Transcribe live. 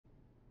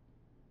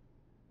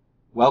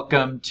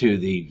Welcome to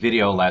the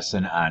video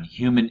lesson on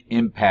human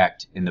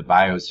impact in the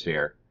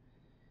biosphere.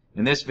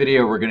 In this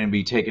video, we're going to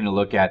be taking a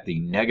look at the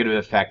negative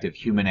effect of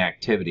human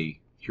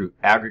activity through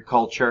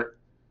agriculture,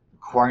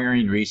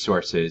 acquiring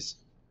resources,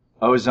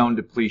 ozone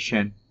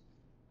depletion,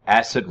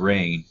 acid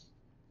rain,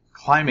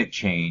 climate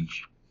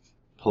change,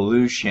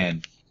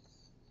 pollution,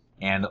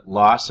 and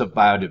loss of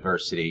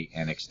biodiversity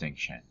and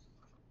extinction.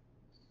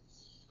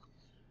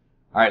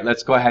 All right,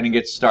 let's go ahead and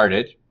get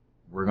started.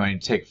 We're going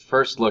to take a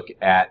first look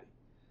at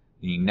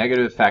the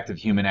negative effect of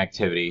human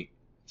activity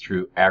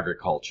through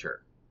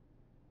agriculture.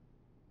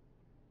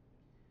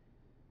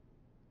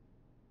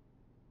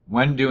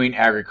 When doing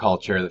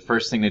agriculture, the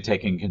first thing to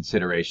take in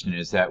consideration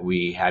is that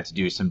we had to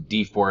do some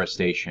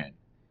deforestation.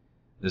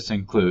 This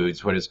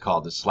includes what is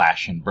called the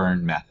slash and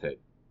burn method.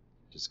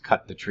 Just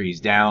cut the trees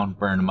down,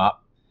 burn them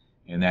up,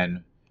 and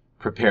then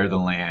prepare the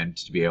land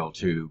to be able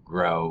to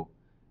grow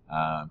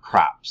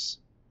crops.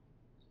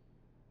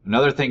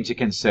 Another thing to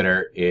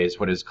consider is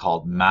what is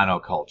called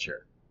monoculture.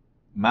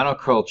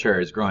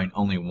 Monoculture is growing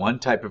only one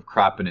type of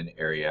crop in an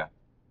area,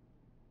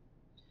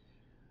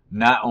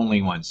 not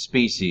only one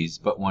species,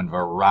 but one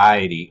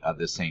variety of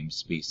the same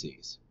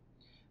species.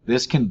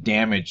 This can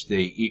damage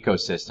the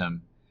ecosystem,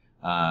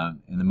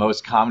 and the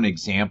most common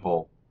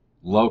example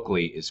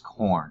locally is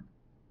corn.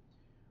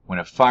 When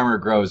a farmer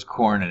grows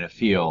corn in a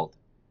field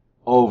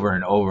over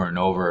and over and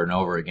over and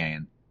over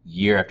again,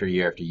 year after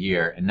year after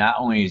year, and not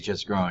only is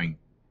just growing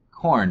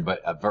corn,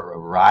 but a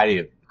variety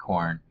of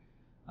corn,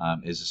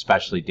 is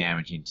especially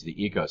damaging to the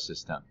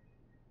ecosystem.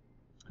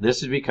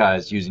 This is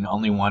because using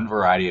only one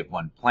variety of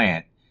one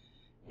plant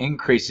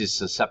increases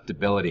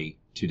susceptibility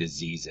to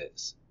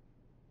diseases.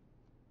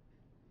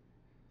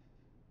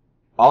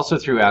 Also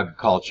through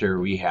agriculture,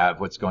 we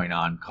have what's going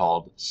on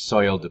called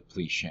soil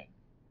depletion.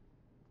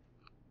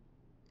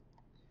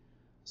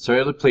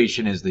 Soil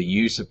depletion is the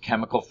use of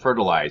chemical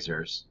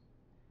fertilizers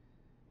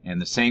and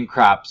the same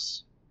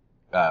crops,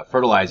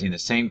 fertilizing the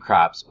same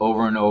crops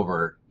over and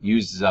over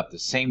uses up the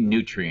same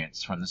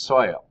nutrients from the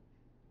soil,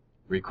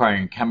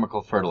 requiring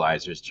chemical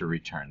fertilizers to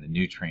return the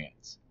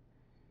nutrients.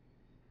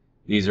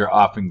 These are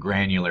often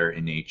granular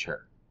in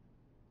nature.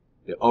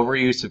 The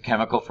overuse of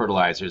chemical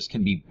fertilizers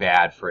can be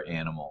bad for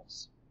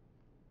animals.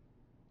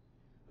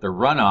 The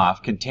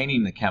runoff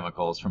containing the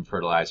chemicals from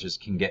fertilizers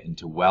can get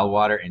into well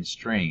water and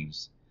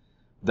streams,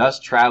 thus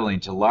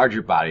traveling to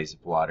larger bodies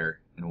of water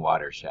and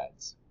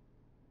watersheds.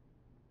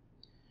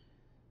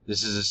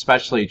 This is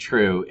especially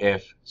true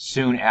if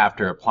soon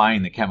after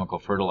applying the chemical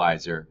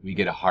fertilizer we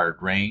get a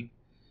hard rain,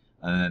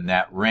 and then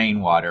that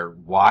rainwater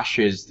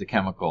washes the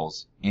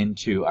chemicals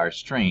into our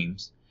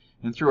streams,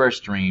 and through our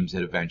streams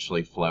it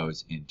eventually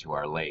flows into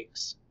our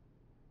lakes.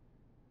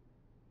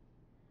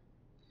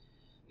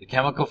 The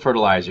chemical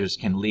fertilizers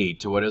can lead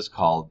to what is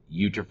called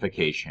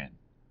eutrophication.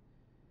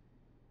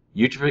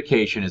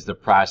 Eutrophication is the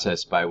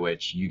process by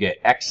which you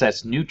get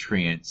excess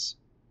nutrients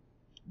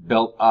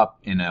built up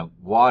in a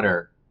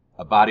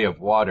body of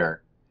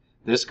water.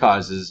 This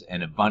causes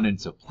an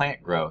abundance of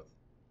plant growth,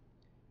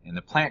 and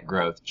the plant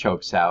growth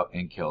chokes out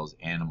and kills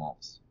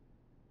animals.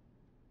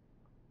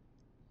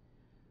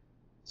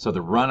 So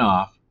the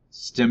runoff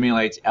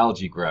stimulates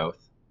algae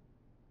growth,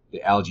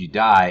 the algae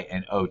die,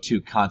 and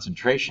O2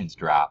 concentrations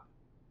drop.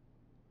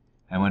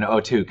 And when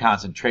O2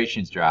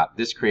 concentrations drop,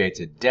 this creates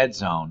a dead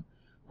zone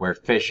where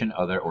fish and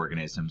other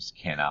organisms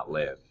cannot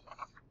live.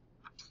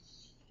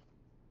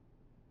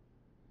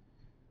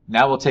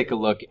 Now we'll take a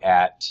look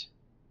at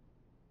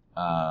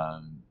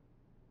the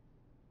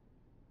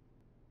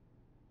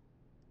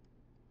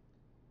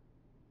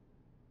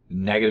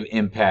negative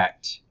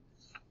impact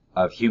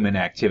of human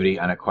activity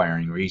on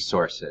acquiring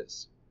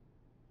resources.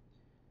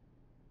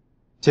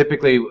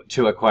 Typically,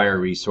 to acquire a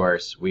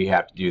resource, we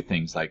have to do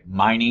things like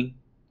mining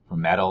for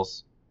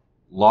metals,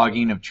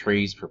 logging of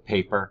trees for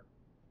paper,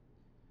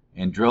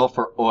 and drill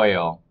for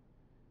oil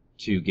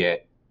to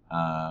get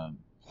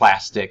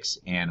plastics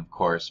and, of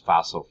course,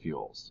 fossil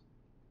fuels.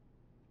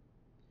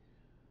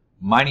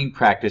 Mining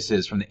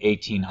practices from the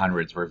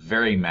 1800s were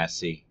very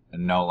messy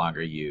and no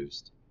longer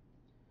used,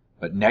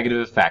 but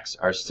negative effects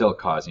are still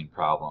causing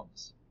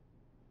problems.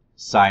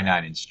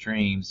 Cyanide in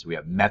streams, we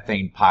have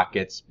methane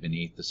pockets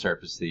beneath the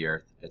surface of the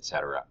earth,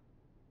 etc.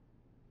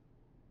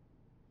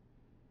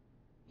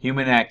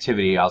 Human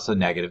activity also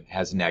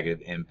has a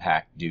negative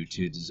impact due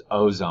to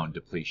ozone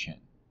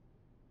depletion.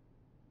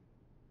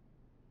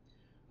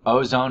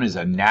 Ozone is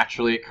a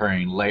naturally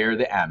occurring layer of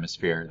the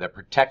atmosphere that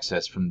protects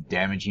us from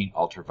damaging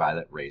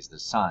ultraviolet rays of the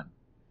sun.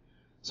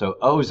 So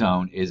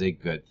ozone is a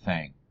good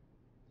thing.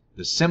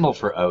 The symbol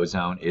for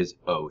ozone is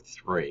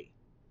O3.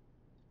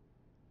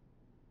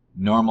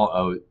 Normal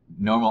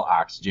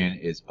oxygen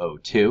is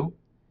O2.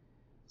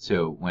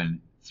 So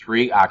when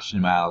 3 oxygen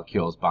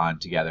molecules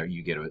bond together,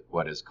 you get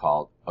what is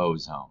called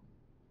ozone.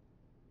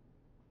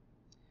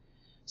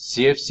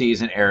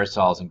 CFCs and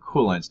aerosols and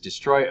coolants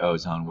destroy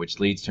ozone, which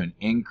leads to an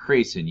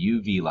increase in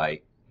UV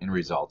light and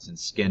results in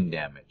skin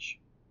damage.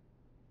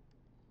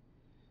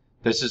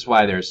 This is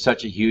why there is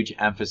such a huge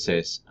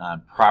emphasis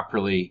on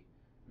properly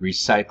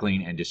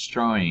recycling and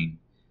destroying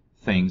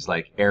things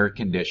like air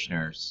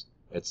conditioners,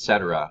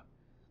 etc.,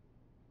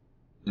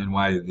 and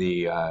why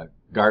the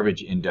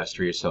garbage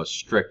industry is so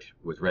strict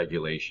with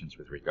regulations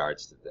with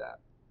regards to that.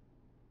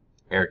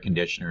 Air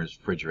conditioners,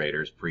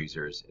 refrigerators,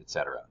 freezers,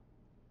 etc.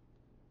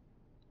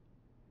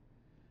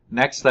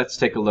 Next, let's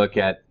take a look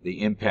at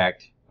the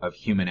impact of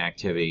human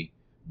activity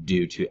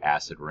due to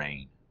acid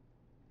rain.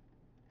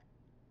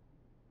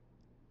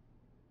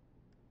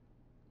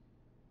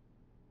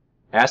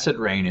 Acid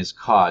rain is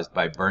caused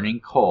by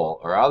burning coal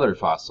or other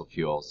fossil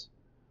fuels,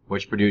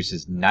 which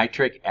produces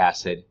nitric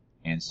acid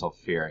and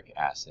sulfuric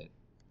acid.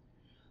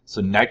 So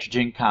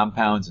nitrogen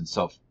compounds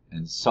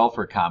and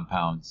sulfur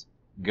compounds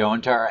go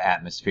into our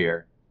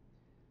atmosphere,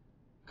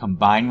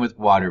 combine with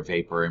water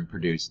vapor, and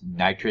produce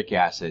nitric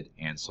acid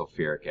and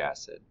sulfuric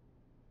acid.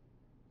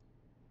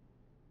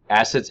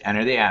 Acids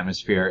enter the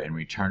atmosphere and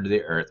return to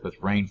the earth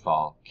with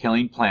rainfall,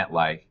 killing plant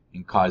life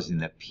and causing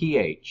the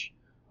pH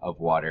of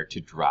water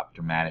to drop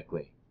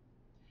dramatically.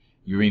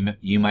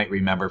 You might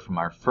remember from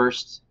our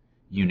first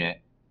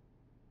unit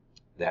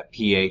that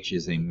pH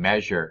is a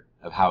measure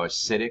of how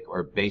acidic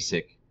or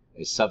basic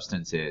a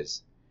substance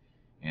is,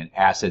 and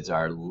acids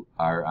are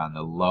on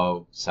the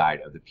low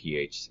side of the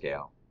pH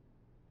scale.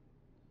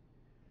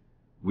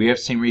 We have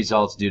seen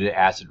results due to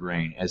acid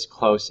rain as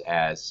close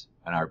as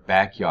in our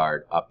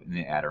backyard up in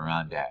the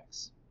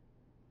Adirondacks.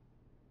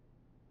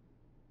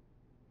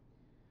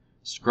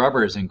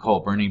 Scrubbers in coal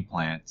burning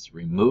plants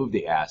remove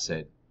the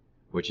acid,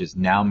 which is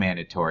now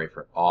mandatory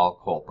for all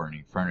coal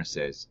burning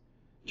furnaces,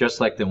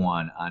 just like the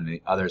one on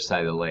the other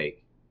side of the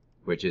lake,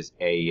 which is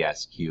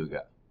AES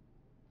Cayuga.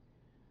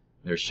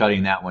 They're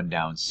shutting that one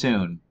down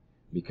soon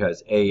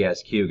because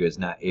AES Cayuga is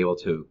not able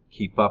to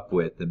keep up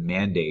with the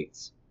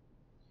mandates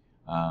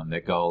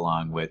that go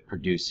along with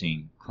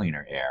producing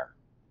cleaner air.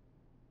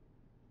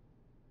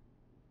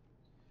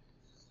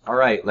 All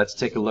right, let's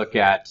take a look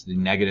at the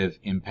negative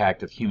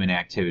impact of human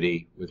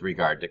activity with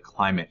regard to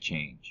climate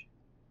change.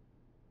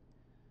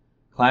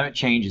 Climate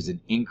change is an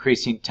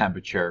increasing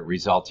temperature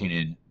resulting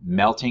in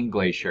melting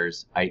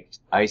glaciers,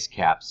 ice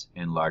caps,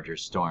 and larger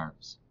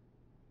storms.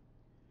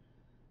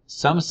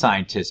 Some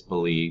scientists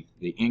believe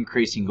the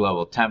increasing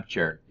global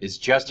temperature is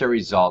just a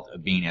result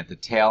of being at the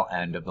tail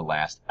end of the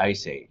last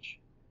ice age.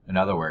 In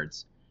other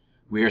words,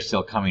 we are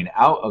still coming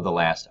out of the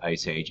last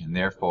ice age, and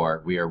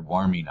therefore we are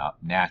warming up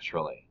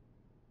naturally.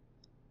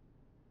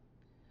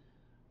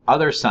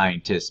 Other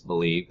scientists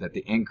believe that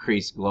the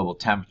increased global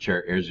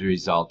temperature is a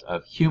result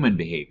of human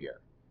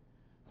behavior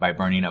by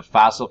burning of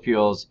fossil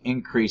fuels,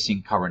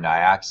 increasing carbon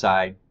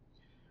dioxide,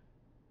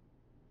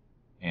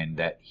 and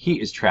that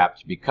heat is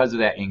trapped because of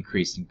that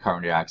increase in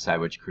carbon dioxide,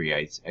 which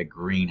creates a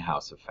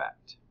greenhouse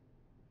effect.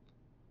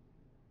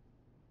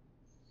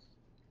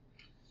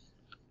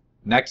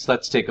 Next,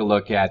 let's take a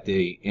look at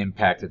the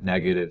impact of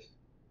negative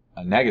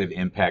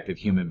impact of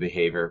human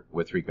behavior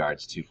with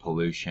regards to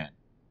pollution.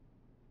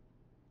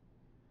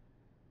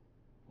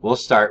 We'll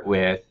start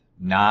with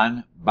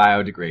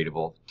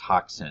non-biodegradable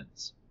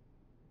toxins.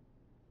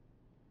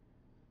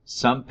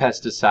 Some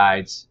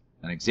pesticides,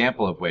 an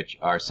example of which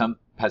are some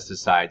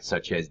pesticides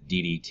such as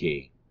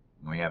DDT.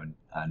 And we have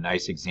a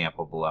nice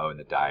example below in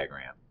the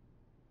diagram.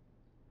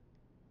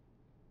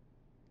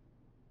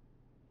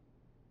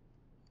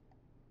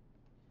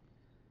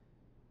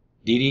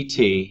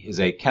 DDT is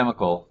a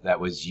chemical that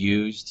was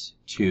used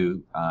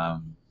to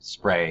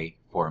spray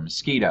for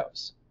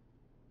mosquitoes.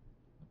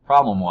 The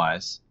problem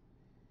was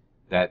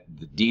that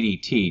the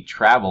DDT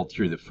traveled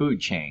through the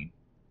food chain,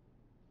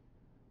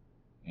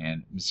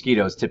 and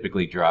mosquitoes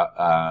typically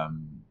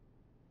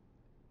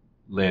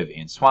live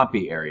in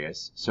swampy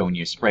areas, so when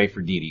you spray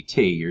for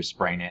DDT, you're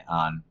spraying it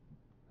on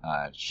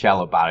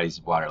shallow bodies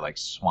of water like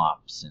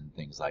swamps and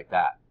things like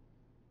that.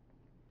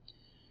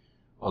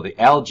 Well, the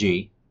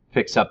algae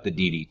picks up the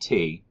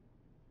DDT,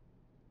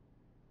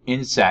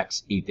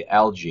 insects eat the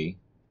algae,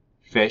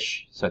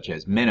 fish such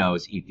as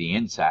minnows eat the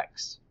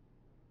insects,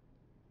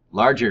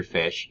 larger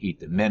fish eat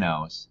the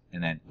minnows,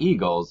 and then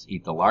eagles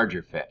eat the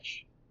larger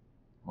fish.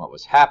 What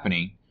was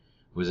happening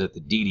was that the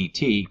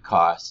DDT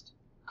caused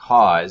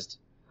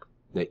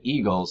the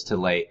eagles to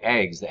lay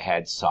eggs that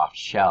had soft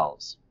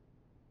shells,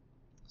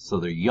 so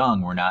their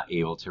young were not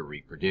able to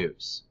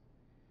reproduce.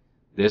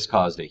 This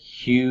caused a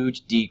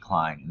huge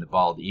decline in the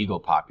bald eagle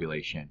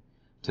population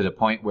to the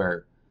point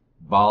where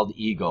bald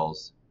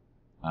eagles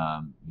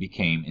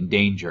became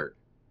endangered.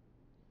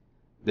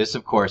 This,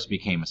 of course,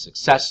 became a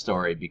success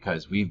story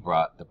because we've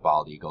brought the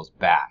bald eagles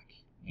back,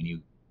 and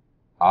you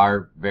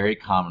are very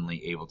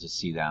commonly able to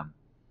see them,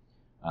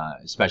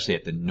 especially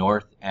at the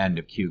north end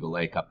of Cayuga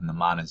Lake up in the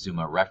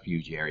Montezuma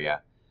Refuge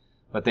area.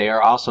 But they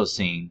are also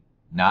seen,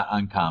 not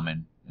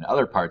uncommon, in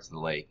other parts of the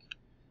lake,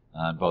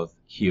 both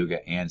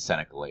Cayuga and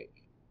Seneca Lake.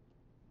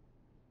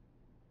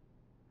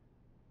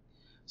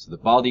 So the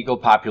bald eagle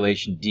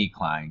population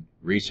declined.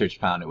 Research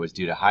found it was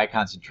due to high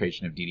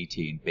concentration of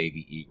DDT in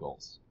baby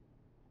eagles.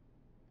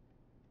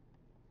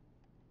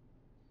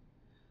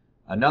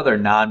 Another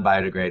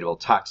non-biodegradable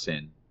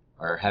toxin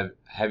are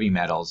heavy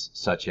metals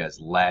such as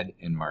lead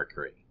and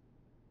mercury.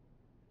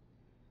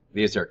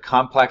 These are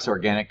complex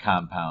organic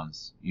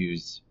compounds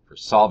used for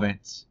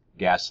solvents,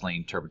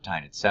 gasoline,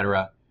 turpentine,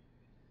 etc.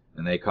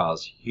 And they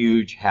cause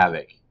huge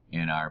havoc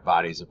in our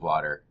bodies of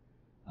water,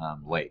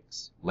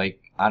 lakes.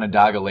 Lake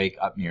Onondaga Lake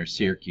up near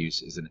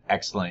Syracuse is an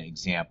excellent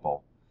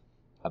example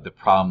of the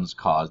problems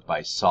caused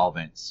by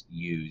solvents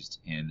used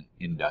in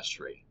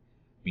industry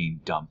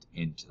being dumped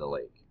into the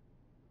lake.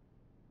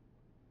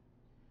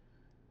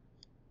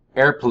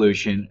 Air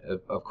pollution,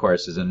 of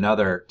course, is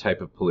another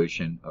type of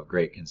pollution of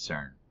great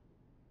concern.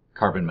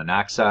 Carbon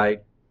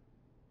monoxide,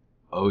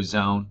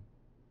 ozone,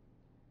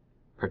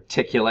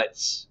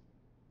 particulates,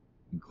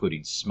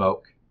 including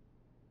smoke,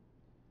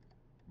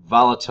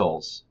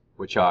 volatiles,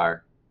 which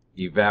are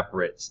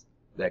evaporates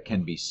that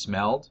can be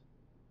smelled,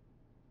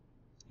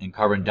 and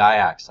carbon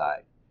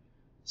dioxide.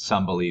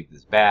 Some believe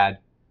is bad,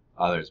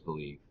 others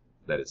believe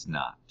that it's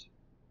not.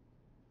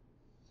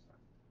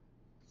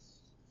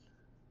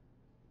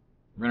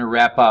 We're going to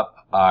wrap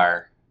up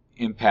our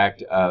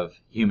impact of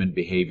human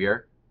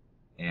behavior,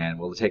 and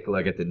we'll take a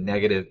look at the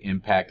negative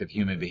impact of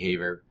human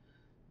behavior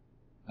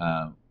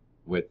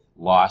with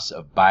loss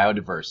of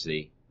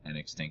biodiversity and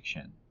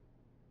extinction.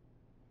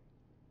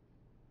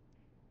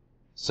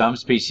 Some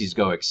species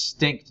go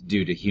extinct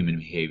due to human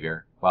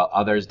behavior, while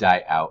others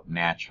die out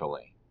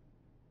naturally.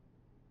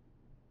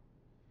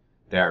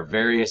 There are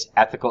various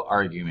ethical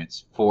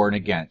arguments for and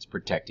against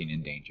protecting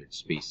endangered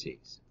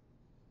species.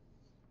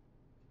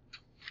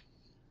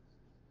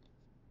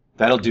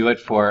 That'll do it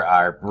for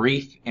our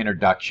brief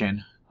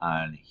introduction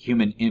on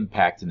human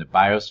impact in the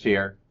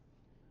biosphere.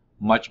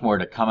 Much more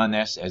to come on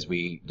this as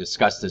we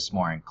discuss this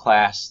more in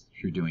class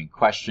through doing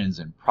questions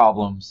and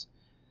problems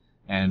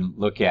and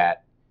look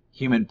at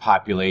human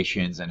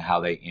populations and how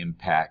they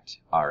impact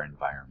our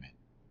environment.